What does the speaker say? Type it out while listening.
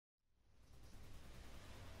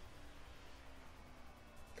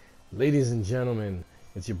Ladies and gentlemen,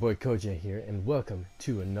 it's your boy Kojay here, and welcome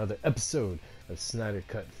to another episode of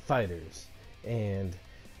SnyderCut FighterZ. And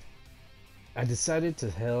I decided to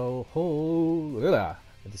hold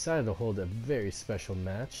a very special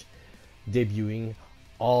match, debuting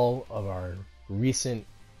all of our recent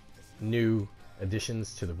new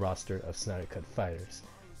additions to the roster of SnyderCut FighterZ.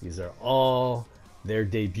 These are all their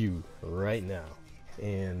debut right now,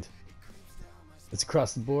 and it's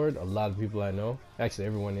across the board. A lot of people I know. Actually,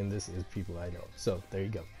 everyone in this is people I know. So there you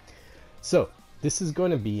go. So this is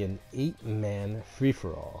going to be an 8-man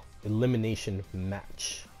free-for-all elimination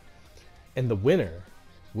match, and the winner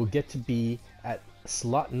will get to be at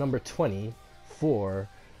slot number 20 for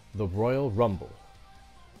the Royal Rumble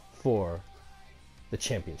for the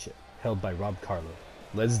championship held by Carlin.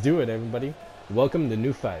 Let's do it, everybody. Welcome the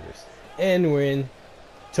new fighters, and we're in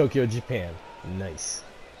Tokyo, Japan. Nice.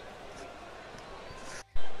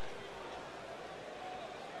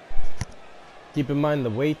 Keep in mind the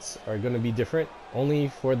weights are going to be different, only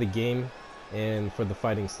for the game and for the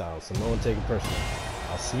fighting style, so no one take it personally.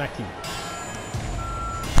 I'll smack you.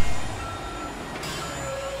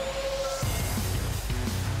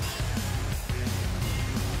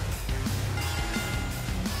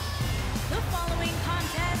 The following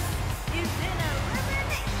contest is an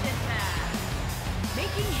elimination match.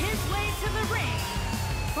 Making his way to the ring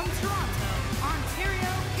from Toronto,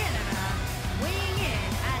 Ontario, Canada, weighing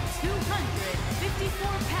in at 254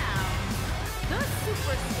 pounds, the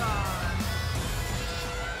superstar.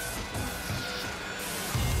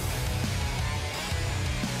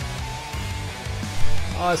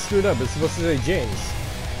 Oh, I screwed up. It's supposed to say James.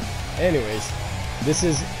 Anyways, this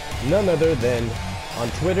is none other than,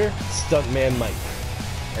 on Twitter, Stuntman Mike.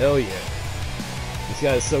 Hell yeah. This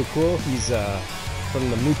guy is so cool. He's from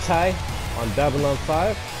the Muay Thai on Babylon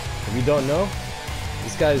 5. If you don't know,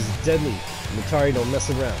 this guy is deadly. Mutari don't mess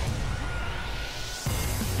around.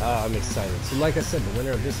 I'm excited. So like I said, the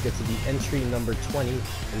winner of this gets to be entry number 20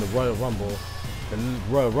 in the Royal Rumble. The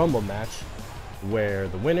Royal Rumble match, where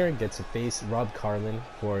the winner gets to face Carlin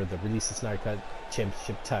for the Release of SnyderCut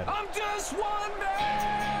Championship title. I'm just one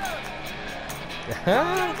man.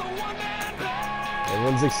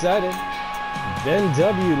 Everyone's excited. Ben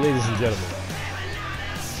W, ladies and gentlemen.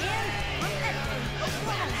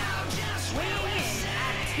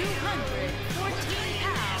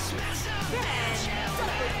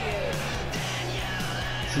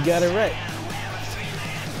 She got it right.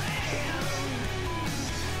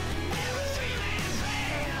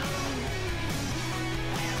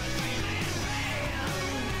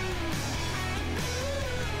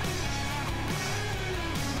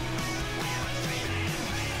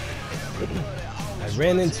 I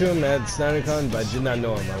ran into him at SnyderCon, but I did not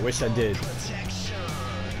know him. I wish I did.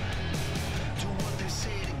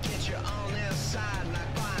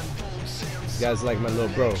 This guy's like my little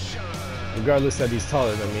bro, regardless that he's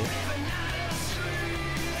taller than me.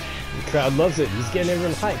 The crowd loves it. He's getting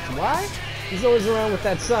everyone hyped. Why? He's always around with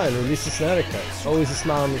that sign, Release the SnyderCut. Always a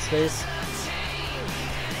smile on his face.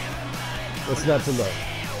 What's not to love?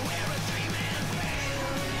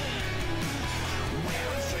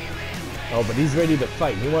 Oh, but he's ready to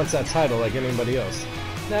fight. He wants that title like anybody else.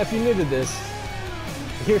 Now, if you needed this,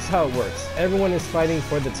 here's how it works. Everyone is fighting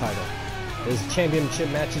for the title. There's championship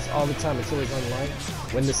matches all the time. It's always online.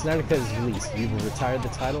 When the SnyderCut is released, we will retire the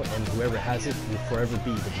title, and whoever has it will forever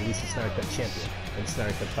be the Release of SnyderCut champion and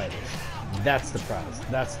SnyderCut FighterZ. That's the prize.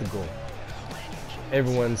 That's the goal.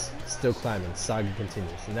 Everyone's still climbing. Saga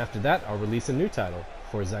continues. And after that, I'll release a new title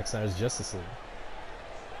for Zack Snyder's Justice League.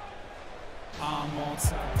 I'm on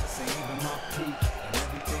top, saving my peak.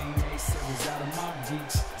 Everything they said was out of my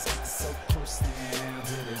reach. So close now,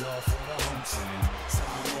 did it all for the home team. So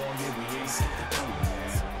I'm all here, we ain't seen the point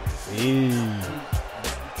now.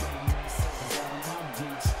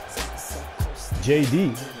 JD.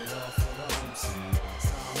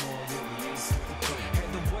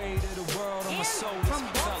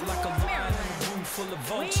 Full of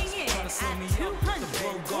vultures, trying to send me up, the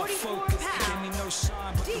bro got focus, gave me no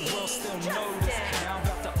shine, but the world still noticed. Now I'm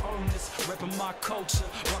about to own this, repping my culture,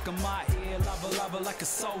 rocking my ear, lava like a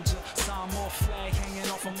soldier. Saw more flag hanging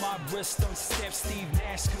off of my wrist, don't step, Steve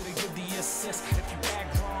Nash could've give the assist. If you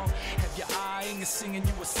act wrong, have your eye and singing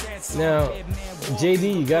you a sad song. Now,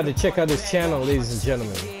 JD, you gotta check out his channel, ladies and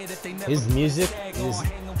gentlemen. His music is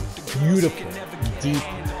beautiful, deep,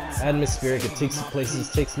 atmospheric. It takes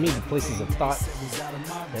me to places of thought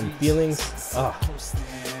and feelings.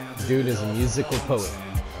 Dude is a musical poet,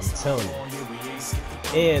 I'm telling you,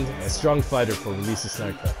 and a strong fighter for Release of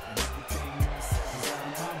SnyderCut.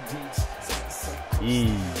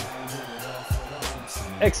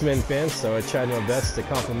 X-Men fan, so I tried my best to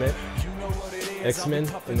compliment X-Men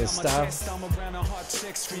in his style. Some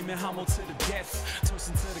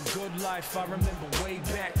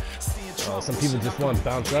people just want to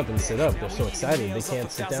bounce up and sit up. They're so excited they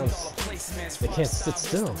can't sit down. They can't sit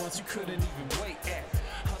still.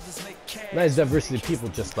 Nice diversity of people,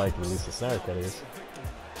 just like at least the SnyderCut is.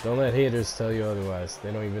 Don't let haters tell you otherwise.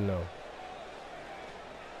 They don't even know.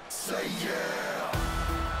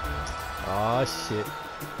 Aw, shit.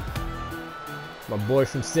 My boy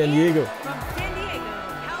from San Diego. From San Diego,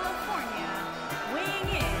 California, weighing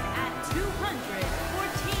in at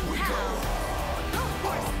 214 pounds, the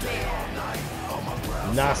Horseman.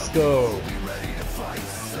 Nasco.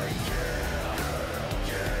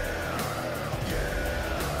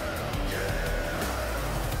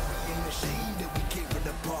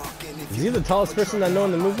 Is he the tallest person I know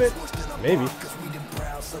in the movement? Maybe.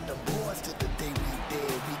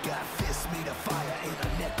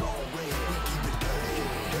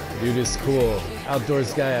 Dude is cool.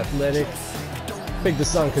 Outdoors guy, athletic. Picked the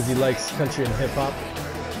song because he likes country and hip hop.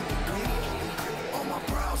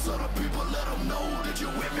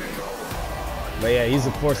 But yeah, he's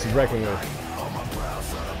a force to be reckoned with.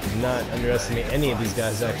 Do not underestimate any of these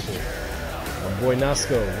guys, actually. My boy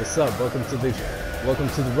Nasco, what's up? Welcome to the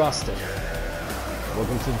roster.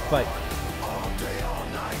 Welcome to the fight.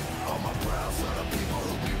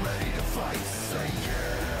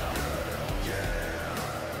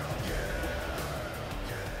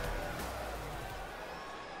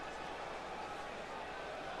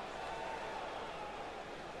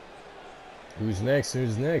 Who's next?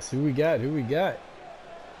 Who's next? Who we got? Who we got?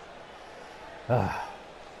 Ah.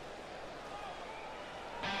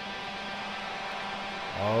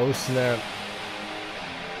 Oh snap.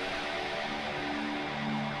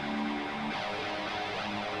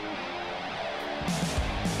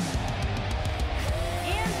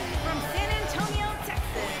 And from San Antonio,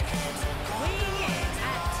 Texas, weighing in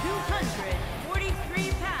at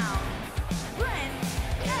 243 pounds, Brent.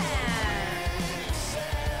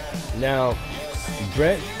 Now,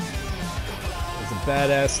 Brent is a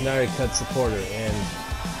badass SnyderCut supporter, and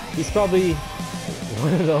he's probably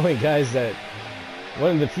one of the only guys that,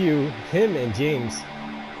 one of the few, him and James,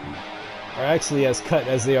 are actually as cut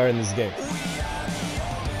as they are in this game.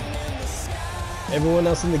 Everyone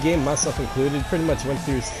else in the game, myself included, pretty much went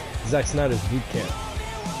through Zack Snyder's boot camp.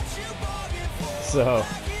 So,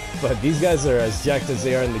 but these guys are as jacked as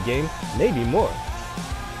they are in the game, maybe more.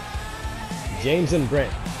 James and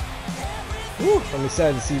Brent. Woo, I'm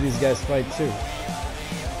excited to see these guys fight too.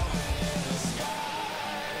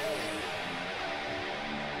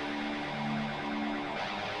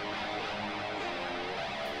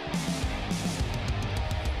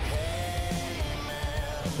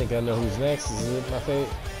 I think I know who's next. Is it my fate?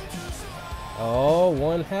 Oh,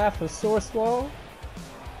 1/2 of Source Wall.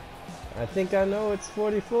 I think I know it's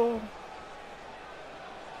 44.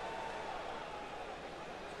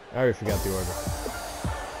 I already forgot the order.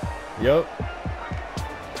 Yup. And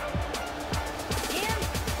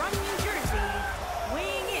from New Jersey,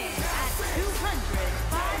 weighing in at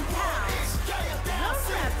 205 pounds, the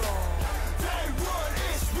Rebel.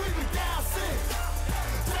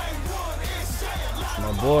 It's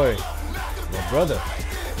my boy, my brother,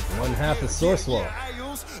 1/2 of Source Wall.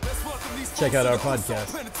 Check out our podcast.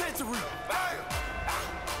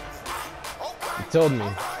 He told me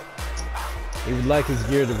he would like his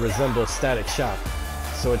gear to resemble Static Shock.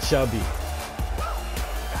 So it shall be.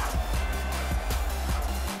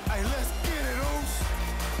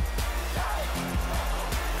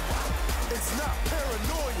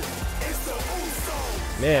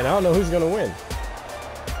 Man, I don't know who's gonna win.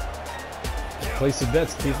 Place your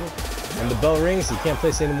bets, people. When the bell rings, you can't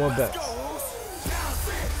place any more bets.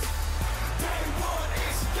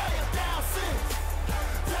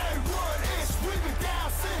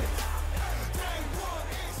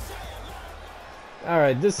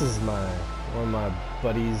 Alright, this is one of my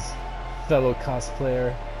buddies, fellow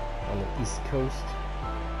cosplayer on the East Coast.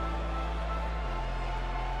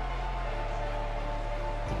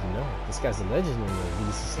 Did you know? This guy's a legend in the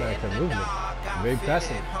UDC SnyderCut movement. Very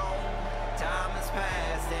passionate. Time has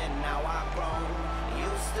passed and now I've grown.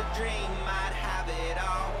 Used to dream I'd have it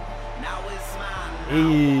all. Now it's mine.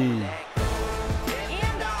 Hey.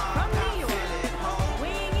 And from New York,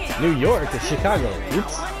 weighing in New York or Chicago?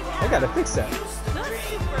 Oops. I gotta fix that.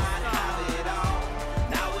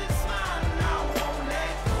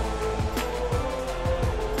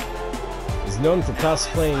 He's known for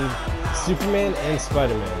cosplaying Superman and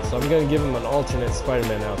Spider-Man, so I'm gonna give him an alternate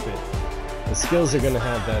Spider-Man outfit. The skills are gonna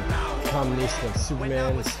have that combination of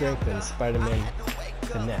Superman strength and Spider-Man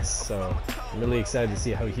finesse. So I'm really excited to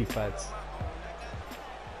see how he fights.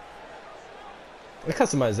 I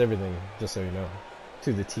customize everything, just so you know,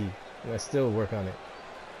 to the T, and I still work on it.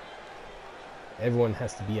 Everyone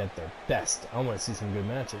has to be at their best. I want to see some good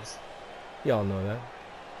matches. Y'all know that.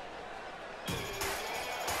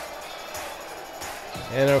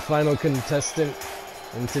 And our final contestant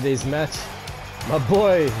in today's match, my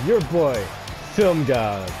boy, your boy, Film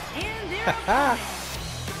God. And their opponent,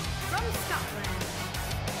 from Scotland,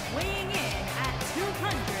 weighing in at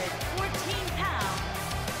 214 pounds,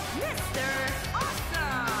 Mr.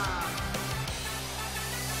 Awesome.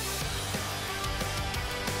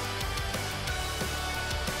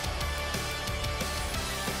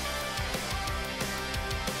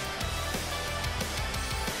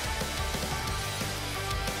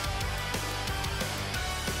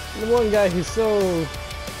 The one guy who's so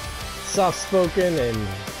soft-spoken and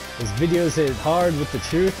his videos hit hard with the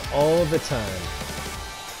truth all the time.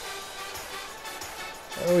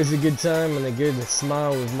 Always a good time and a good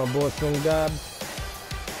smile with my boy Film God.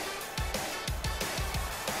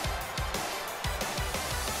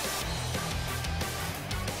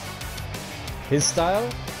 His style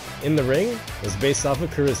in the ring is based off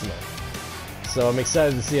of charisma. So I'm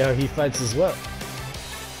excited to see how he fights as well.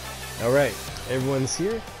 Alright, everyone's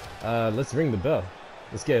here. Let's ring the bell.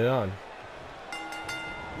 Let's get it on.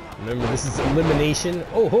 Remember, this is elimination.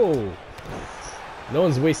 Oh ho! No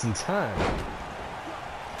one's wasting time.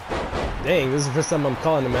 Dang, this is the first time I'm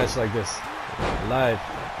calling a match like this live.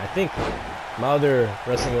 I think my other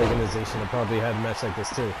wrestling organization have probably had a match like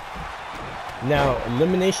this too. Now,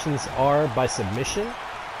 eliminations are by submission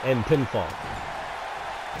and pinfall.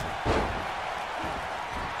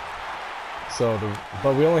 So,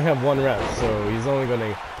 but we only have one ref, so he's only going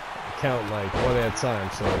to count like one at a time,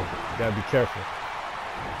 so you gotta be careful.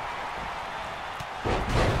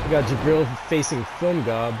 We got Jabril facing Film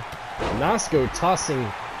Gob, Nasco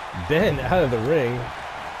tossing Ben out of the ring,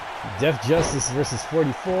 Def Justice versus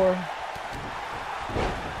 44,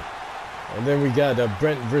 and then we got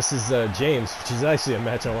Brent versus James, which is actually a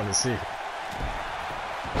match I want to see.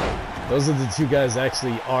 Those are the two guys that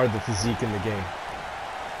actually are the physique in the game.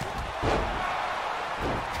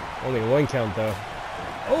 Only one count though.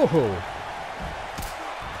 Oh!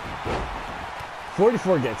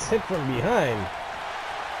 44 gets hit from behind.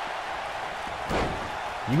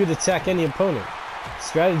 You could attack any opponent.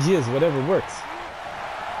 Strategy is whatever works.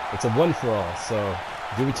 It's a one for all, so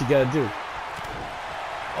do what you gotta do.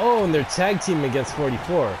 Oh, and they're tag team against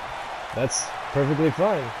 44. That's perfectly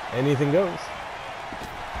fine. Anything goes.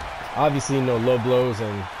 Obviously no low blows,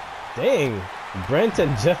 and dang, Brent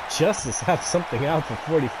and Jeff Justice have something out for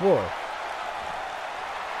 44.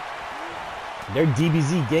 They're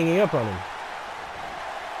DBZ ganging up on him.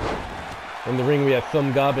 In the ring we have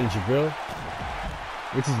Film Gob and Jabril,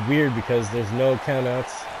 which is weird because there's no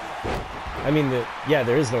countouts. I mean, yeah,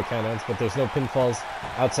 there is no countouts, but there's no pinfalls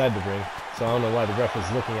outside the ring. So I don't know why the ref was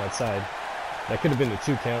looking outside. That could have been a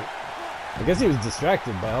 2 count. I guess he was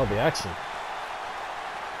distracted by all the action.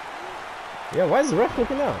 Yeah, why is the ref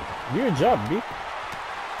looking out? Do your job, B.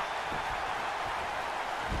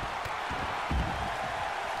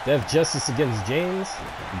 Def Justice against James.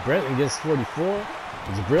 Brent against 44.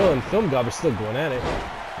 Jabril and Film Gob are still going at it.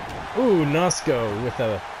 Ooh, Nasco with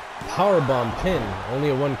a powerbomb pin. Only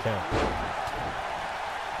a 1 count.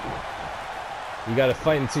 You gotta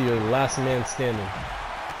fight until you're the last man standing.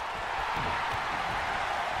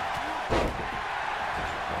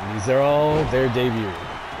 And these are all their debut.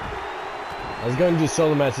 I was going to do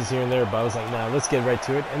solo matches here and there, but I was like, nah, let's get right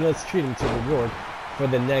to it, and let's treat them to reward for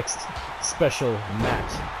the next special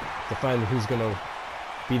match to find who's going to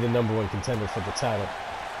be the #1 contender for the title.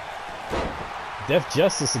 Def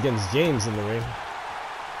Justice against James in the ring.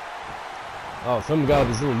 Oh, Film God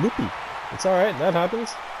is a little loopy. It's alright, that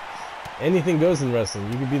happens. Anything goes in wrestling.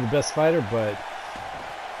 You can be the best fighter, but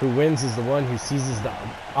who wins is the one who seizes the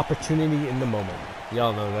opportunity in the moment.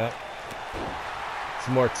 Y'all know that. It's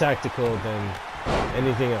more tactical than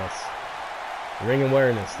anything else. Ring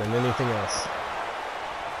awareness than anything else.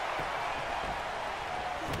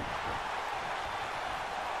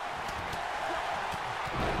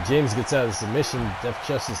 James gets out of submission. Def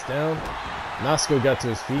Justice down. Nasco got to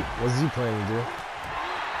his feet. What's he planning to do?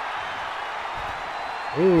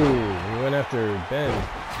 Ooh, he went after Ben.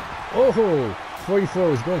 Oh, 44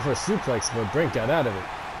 was going for a suplex, but Brent got out of it.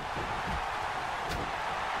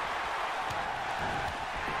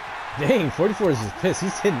 Dang, 44 is just pissed.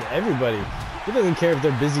 He's hitting everybody. He doesn't care if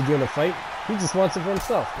they're busy doing a fight. He just wants it for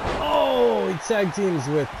himself. Oh, he tag teams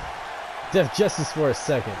with Def Justice for a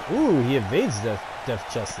second. Ooh, he evades Def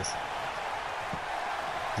Justice.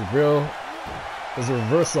 Jabril There's a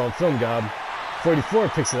reversal on Film God. 44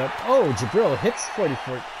 picks it up. Oh, Jabril hits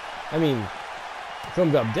 44. I mean,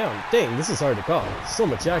 Film God down. Dang, this is hard to call. So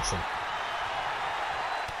much action.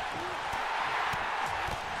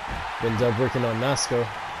 Ben Dub working on Nasco.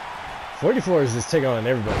 44 is just taking on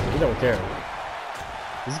everybody. He don't care.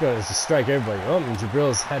 He's going to just strike everybody. Oh, and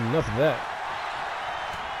Jabril's had enough of that.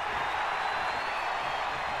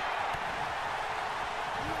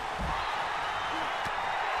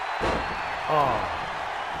 Oh.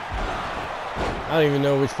 I don't even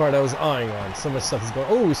know which part I was eyeing on. So much stuff is going.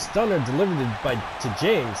 Oh, stunner delivered to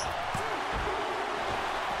James.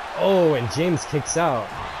 Oh, and James kicks out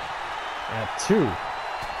at 2.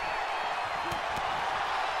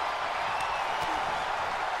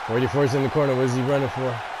 44's in the corner. What is he running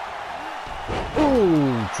for?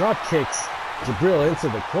 Ooh, drop kicks Jabril into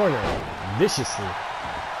the corner viciously.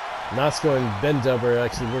 Nasco and Ben Dub are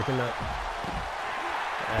actually working at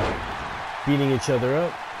beating each other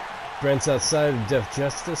up. Brent's outside of Def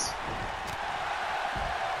Justice.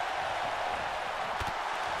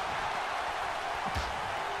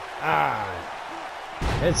 Ah!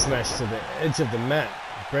 Head smash to the edge of the mat.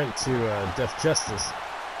 Brent to Def Justice.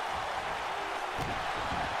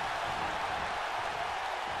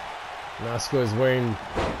 Nasco is wearing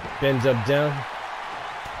Ben Dub down.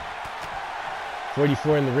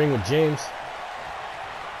 44 in the ring with James.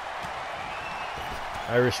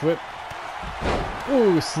 Irish whip.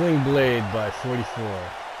 Ooh, sling blade by 44.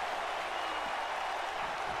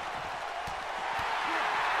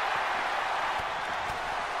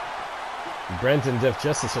 Brent and Def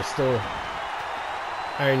Justice are still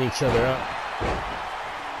ironing each other out.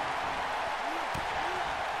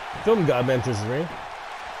 Film God enters the ring.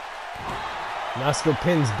 Nasco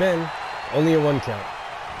pins Ben, only a 1 count.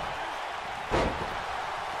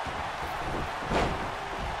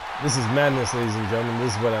 This is madness, ladies and gentlemen.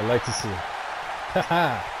 This is what I like to see.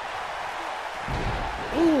 Haha.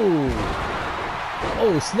 Ooh.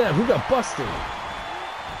 Oh, snap. Who got busted?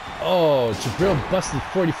 Oh, Jabril busted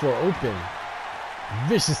 44 open.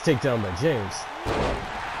 Vicious takedown by James.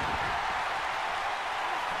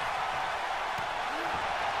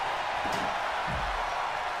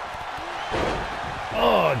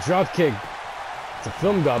 Oh, drop kick to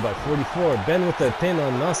Film God by 44. Ben with the pin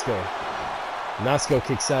on Nasco. Nasco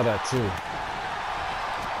kicks out at 2.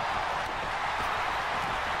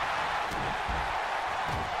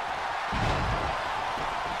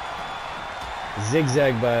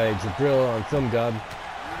 Zigzag by Jabril on Film God.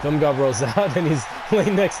 Film God rolls out and he's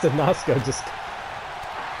laying next to Nasco, just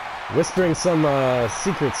whispering some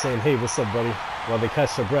secrets, saying, "Hey, what's up, buddy?" while they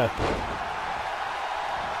catch their breath.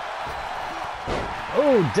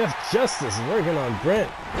 Oh, Def Justice working on Brent.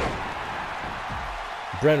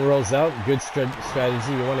 Brent rolls out. Good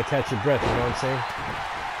strategy. You want to catch your breath, you know what I'm saying?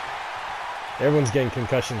 Everyone's getting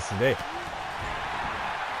concussions today.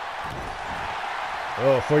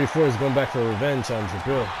 Oh, 44 is going back for revenge on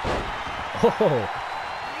Jabril. Oh,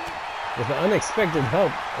 with an unexpected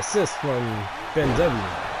help assist from Ben W.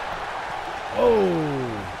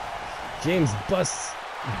 Oh, James busts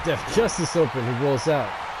Def Justice open. He rolls out.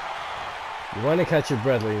 You want to catch your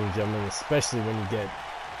breath, ladies and gentlemen, especially when you get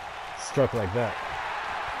struck like that.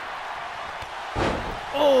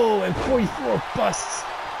 Oh, and 44 busts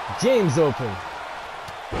James open.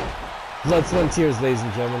 Blood, sweat, and tears, ladies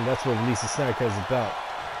and gentlemen. That's what Release of SnyderCut is about.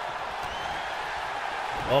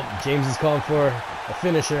 Oh, James is calling for a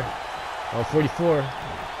finisher on 44.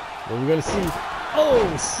 What are we going to see?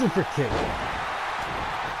 Oh, super kick.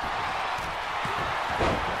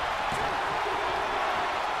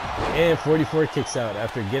 And 44 kicks out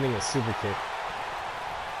after getting a super kick.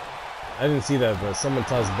 I didn't see that, but someone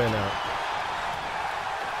tossed Ben out.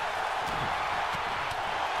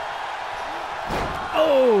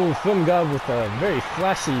 Oh, Film God with a very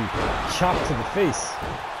flashy chop to the face.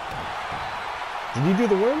 Did he do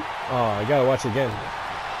the worm? Oh, I gotta watch again.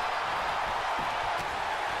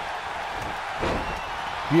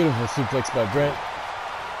 Beautiful suplex by Brent.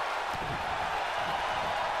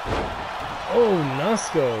 Oh,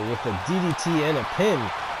 Nasco with a DDT and a pin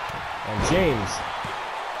on James.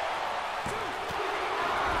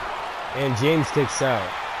 And James kicks out.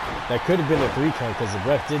 That could have been a 3 count because the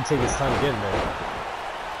ref did take his time getting there.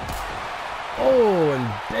 Oh, and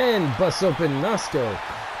Ben busts open Nasco.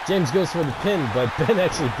 James goes for the pin, but Ben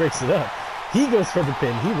actually breaks it up. He goes for the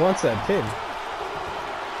pin. He wants that pin.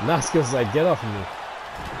 Nasco's like, get off of me.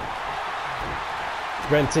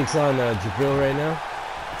 Brent takes on Jabril right now.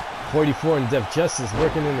 44 and Def Justice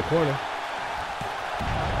working in the corner.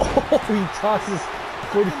 Oh, he tosses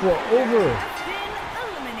 44 over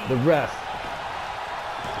the ref.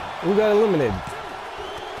 Who got eliminated?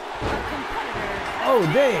 Oh,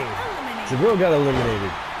 dang. Eliminated. Jabril got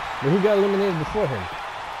eliminated. But who got eliminated before him?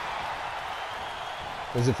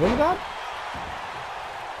 Was it Film God?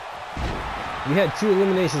 We had 2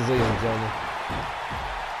 eliminations, ladies and gentlemen.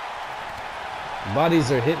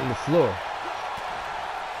 Bodies are hitting the floor.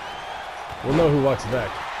 We'll know who walks back.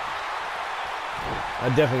 I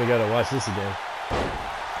definitely gotta watch this again.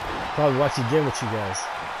 Probably watch it again with you guys.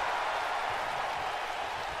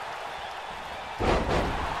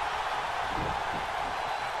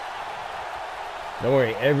 Don't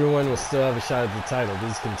worry, everyone will still have a shot at the title.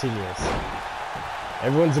 This is continuous.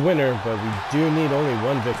 Everyone's a winner, but we do need only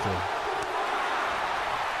one victory.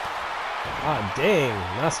 Ah, dang.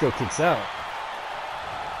 Nasco kicks out.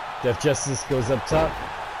 Def Justice goes up top.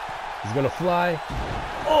 He's gonna fly.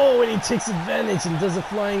 Oh, and he takes advantage and does a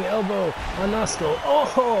flying elbow on Nasco.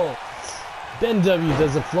 Oh! Ben W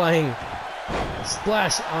does a flying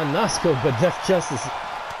splash on Nasco, but Def Justice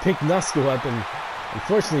picked Nasco up, and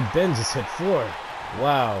unfortunately Ben just hit 4.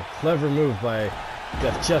 Wow, clever move by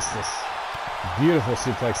Def Justice. Beautiful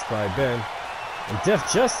suplex by Ben. And Def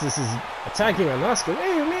Justice is attacking on Nasco.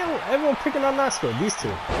 Hey, man, everyone picking on Nasco, these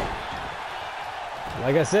two.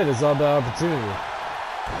 Like I said, it's all about opportunity.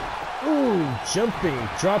 Ooh, jumping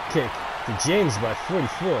drop kick to James by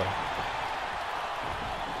 44.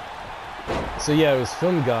 So yeah, it was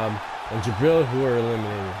Film Gob and Jabril who were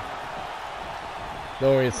eliminated.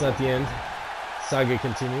 Don't worry, it's not the end. Saga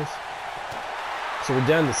continues. So we're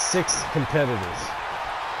down to 6 competitors.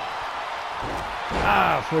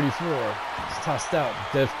 Ah, 44. It's tossed out.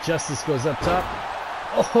 Def Justice goes up top.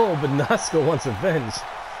 Oh, but Nasco wants revenge.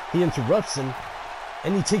 He interrupts him,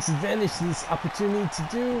 and he takes advantage of this opportunity to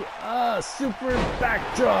do a super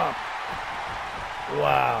backdrop.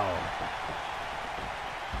 Wow.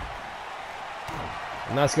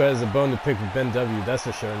 Nasco has a bone to pick with Ben W, that's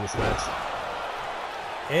for sure in this match.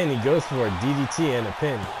 And he goes for a DDT and a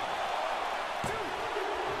pin.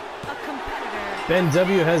 Ben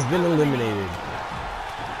W has been eliminated.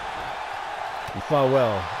 He fought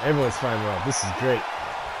well. Everyone's fighting well. This is great.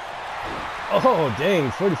 Oh,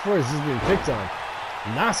 dang. 44 is just being picked on.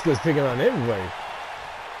 Nasco's picking on everybody.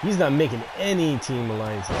 He's not making any team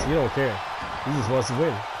alliances. He don't care. He just wants to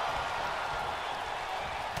win.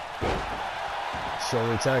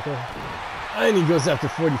 Shoulder tackle. And he goes after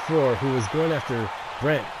 44, who was going after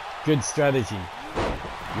Brent. Good strategy.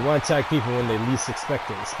 You want to attack people when they least expect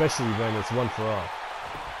it, especially when it's one for all.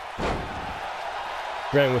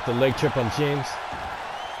 Brent with the leg trip on James.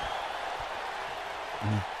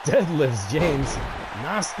 Deadlifts James.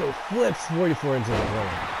 Nasco flips 44 into the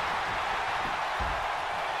corner.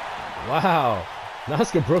 Wow.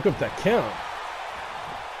 Nasco broke up that count.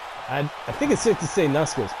 I think it's safe to say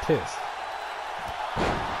Nasco's pissed.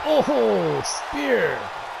 Oh, spear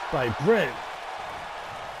by Brent.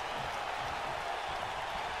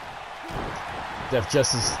 Def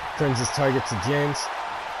Justice turns his target to James.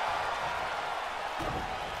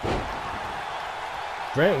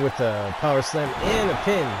 Brent with a power slam and a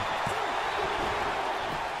pin.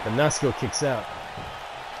 But Nasco kicks out.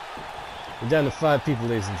 We're down to 5 people,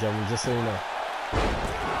 ladies and gentlemen, just so you know.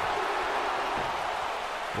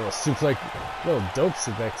 Little dope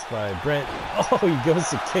suplex by Brent. Oh, he goes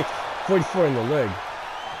to kick 44 in the leg.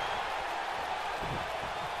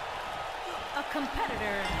 A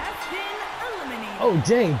competitor has been eliminated. Oh,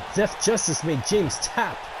 dang. Def Justice made James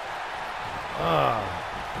tap. Ah,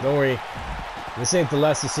 don't worry. This ain't the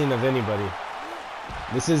last we've seen of anybody.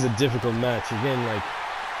 This is a difficult match. You're getting like,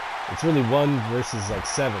 it's really 1 versus like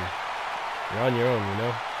 7. You're on your own, you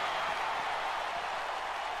know?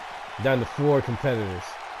 Down to 4 competitors.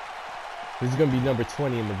 Who's going to be number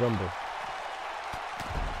 20 in the Rumble?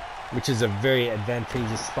 Which is a very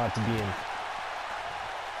advantageous spot to be in.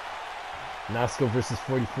 Nasco versus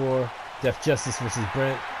 44. Def Justice versus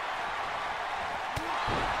Brent.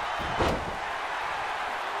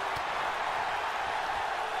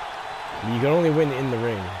 You can only win in the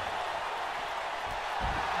ring.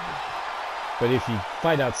 But if you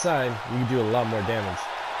fight outside, you can do a lot more damage.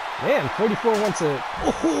 Man, 44 wants a...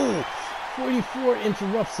 Oh! 44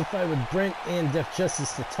 interrupts the fight with Brent and Def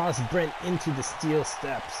Justice to toss Brent into the steel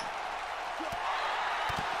steps.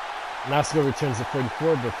 Nasco returns to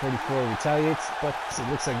 44, but 44 retaliates. But it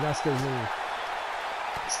looks like Nasco's in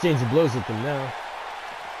exchange of blows with him now.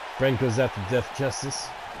 Brent goes after Def Justice.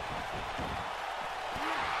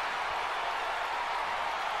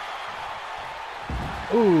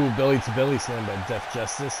 Ooh, belly to belly slam by Def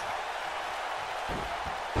Justice.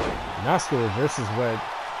 Nasco reverses what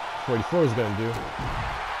 44 is going to do.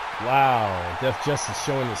 Wow, Def Justice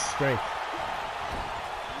showing his strength.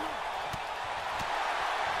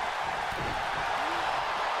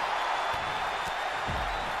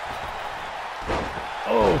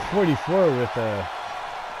 Oh, 44 with a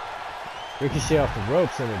ricochet off the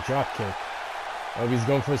ropes and a drop kick. Oh, he's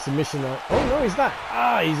going for a submission on... Oh, no, he's not.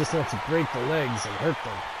 Ah, he just wants to break the legs and hurt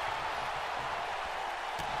them.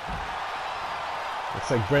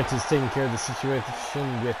 Looks like Brent is taking care of the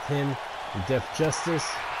situation with him and Def Justice.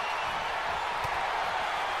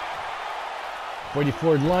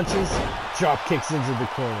 44 launches, drop kicks into the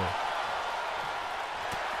corner.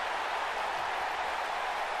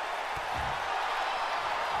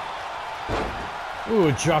 Ooh,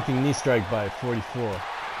 a dropping knee strike by 44.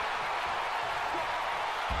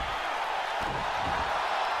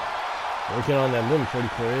 Working on that limb,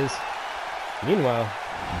 44 is. Meanwhile,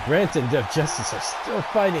 Brent and Def Justice are still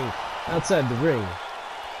fighting outside the ring.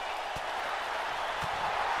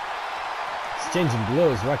 Exchanging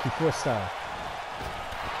blows, Rocky IV style.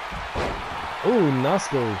 Ooh,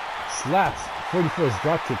 Nasco slaps 44's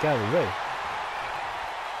dropkick out of the way.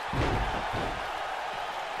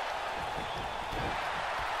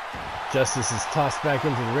 Justice is tossed back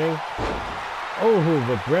into the ring. Oh,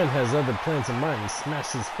 but Brent has other plans in mind. He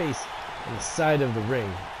smashed his face on the side of the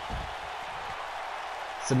ring.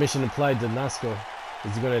 Submission applied to Nasco.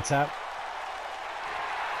 Is he going to tap?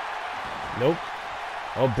 Nope.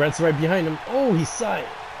 Oh, Brent's right behind him. Oh, he saw it.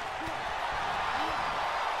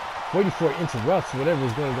 44 interrupts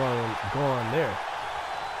whatever's going to go on there.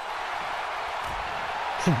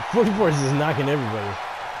 44 is just knocking everybody.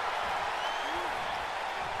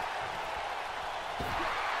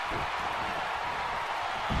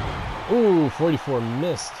 Ooh, 44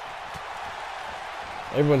 missed.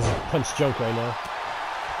 Everyone's punch junk right now.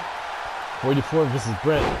 44 versus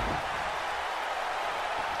Brent.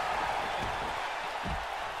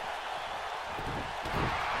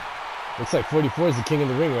 Looks like 44 is the king of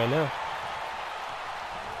the ring right now.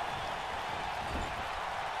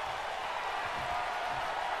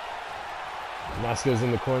 Nasco's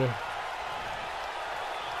in the corner.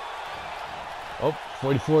 Oh,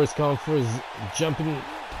 44 is calling for his jumping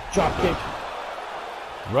drop kick.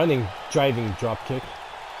 Running, driving drop kick.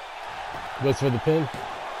 Goes for the pin.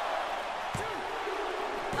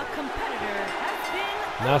 A competitor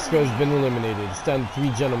has been Nasco has been eliminated. It's down to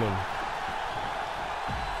 3 gentlemen.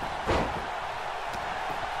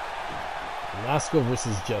 Nasco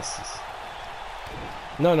versus Justice.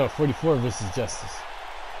 No, 44 versus Justice.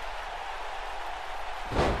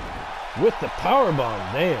 With the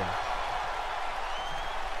powerbomb, damn.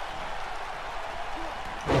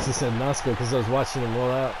 I also said Nasco because I was watching him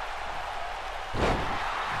roll out.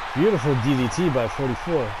 Beautiful DDT by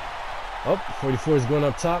 44. Oh, 44 is going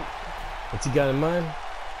up top. What's he got in mind?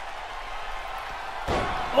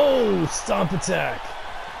 Oh, stomp attack.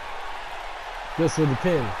 Goes for the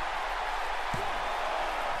pin.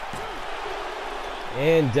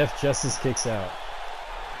 And Def Justice kicks out.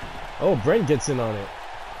 Oh, Brent gets in on it.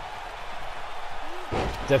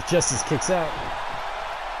 Def Justice kicks out.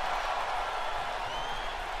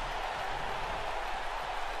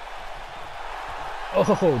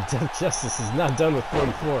 Oh, Def Justice is not done with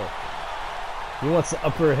 44. He wants the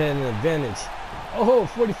upper hand advantage. Oh,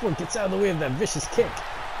 44 gets out of the way of that vicious kick,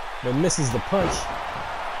 but misses the punch.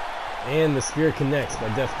 And the spear connects by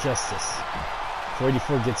Def Justice.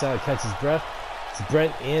 44 gets out, catches breath. It's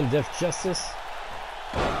Brent and Def Justice.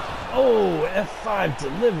 Oh, F5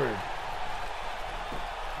 delivered.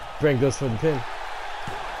 Brent goes for the pin.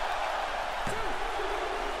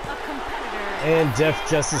 And Def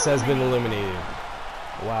Justice has been eliminated.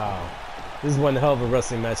 Wow. This is one hell of a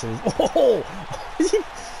wrestling match. Oh!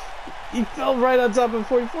 He fell right on top of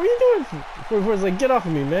 44. What are you doing? 44 is like, get off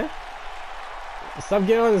of me, man. Stop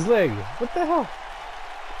getting on his leg. What the hell?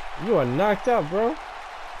 You are knocked out, bro.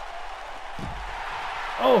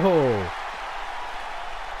 Oh!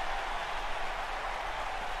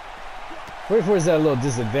 44 is at a little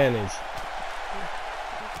disadvantage.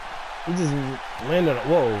 He just landed on...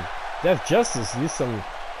 Whoa. Def Justice used some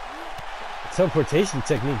teleportation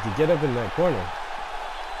technique to get up in that corner.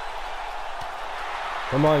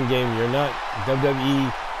 Come on, game. You're not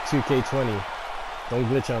WWE 2K20. Don't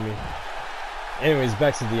glitch on me. Anyways,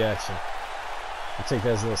 back to the action. I'll take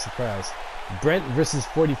that as a little surprise. Brent versus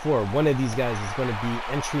 44. One of these guys is going to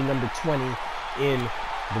be entry number 20 in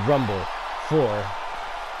the Rumble for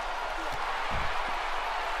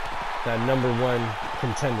that #1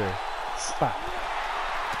 contender spot.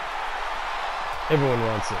 Everyone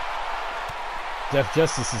wants it. Def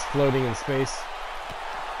Justice is floating in space.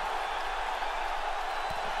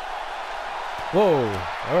 Whoa,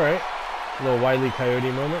 alright. A little Wile E.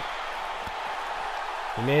 Coyote moment.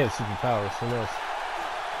 He may have superpowers, who knows.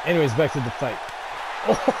 Anyways, back to the fight.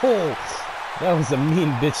 Oh, that was a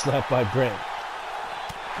mean bitch slap by Brent.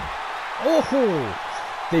 Oh,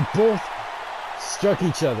 They both struck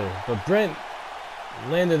each other, but Brent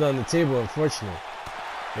landed on the table, unfortunately.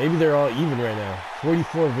 Maybe they're all even right now.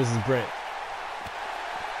 44 versus Brent.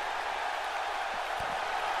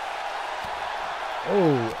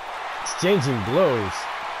 Oh, exchanging blows.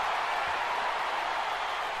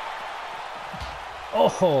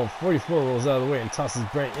 Oh, 44 rolls out of the way and tosses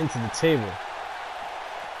Brent into the table.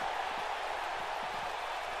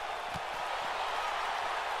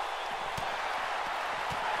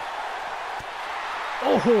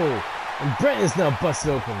 Oh, and Brent is now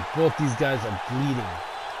busted open. Both these guys are bleeding.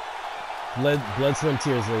 Blood, sweat, and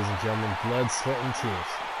tears, ladies and gentlemen. Blood, sweat, and tears.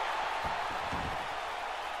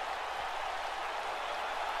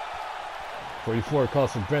 .44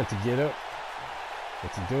 calls for Brent to get up.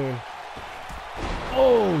 What's he doing?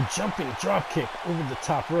 Oh, jumping drop kick over the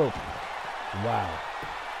top rope. Wow.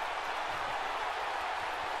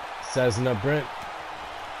 Sizing up Brent.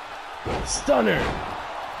 Stunner.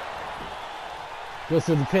 Goes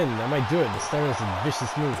through the pin. That might do it. The stunner is a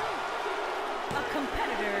vicious move.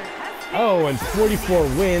 Oh, and 44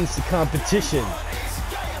 wins the competition.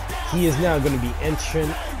 He is now going to be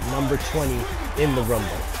entrant number 20 in the Rumble.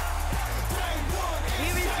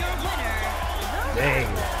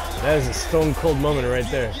 Dang, that is a stone cold moment right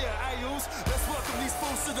there.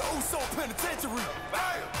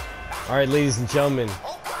 Alright, ladies and gentlemen,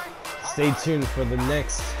 stay tuned for the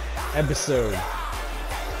next episode.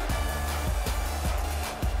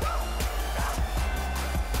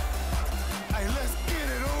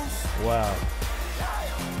 Wow.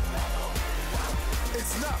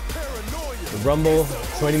 The Rumble,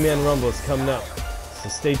 20-man Rumble is coming up. So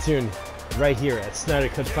stay tuned right here at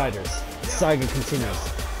SnyderCut FighterZ. The saga continues.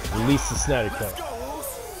 Release the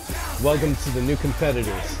SnyderCut. Welcome to the new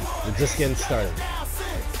competitors. We're just getting started.